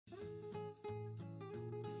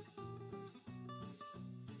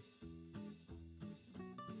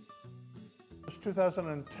It's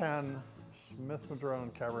 2010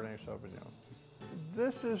 Smith-Madrone Cabernet Sauvignon.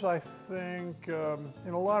 This is, I think,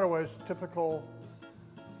 in a lot of ways, typical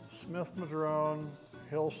Smith-Madrone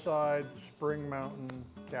hillside spring mountain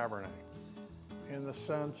Cabernet, in the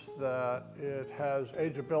sense that it has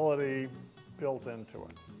ageability built into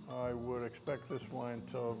it. I would expect this wine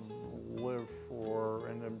to live for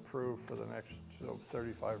and improve for the next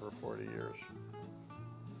 35 or 40 years.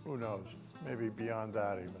 Who knows, maybe beyond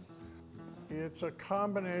that even. It's a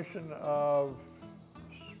combination of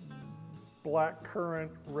black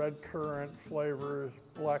currant, red currant flavors,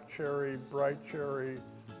 black cherry, bright cherry,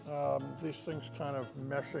 these things kind of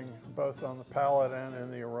meshing both on the palate and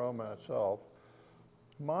in the aroma itself.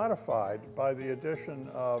 Modified by the addition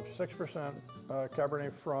of 6%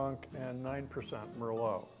 Cabernet Franc and 9%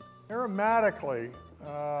 Merlot. Aromatically,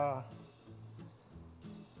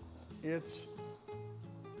 it's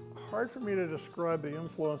hard for me to describe the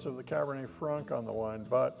influence of the Cabernet Franc on the wine,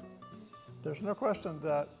 but there's no question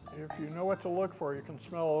that if you know what to look for, you can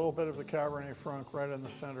smell a little bit of the Cabernet Franc right in the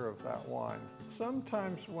center of that wine.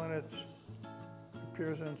 Sometimes when it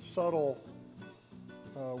appears in subtle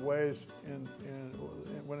ways,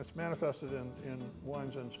 when it's manifested in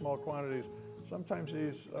wines in small quantities, sometimes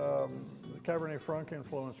these, the Cabernet Franc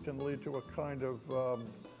influence can lead to a kind of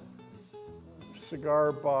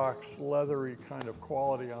cigar box, leathery kind of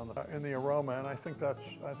quality in the aroma, and I think that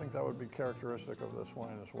would be characteristic of this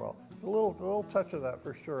wine as well. A little touch of that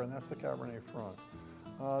for sure, and that's the Cabernet Franc.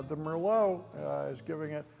 The Merlot is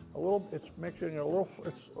giving it a little. It's making it a little.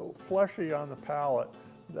 It's fleshy on the palate,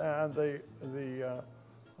 and the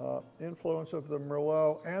influence of the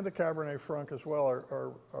Merlot and the Cabernet Franc as well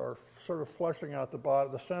are sort of fleshing out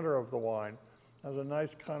the center of the wine. Has a nice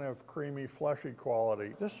kind of creamy, fleshy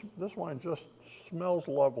quality. This wine just smells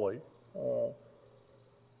lovely.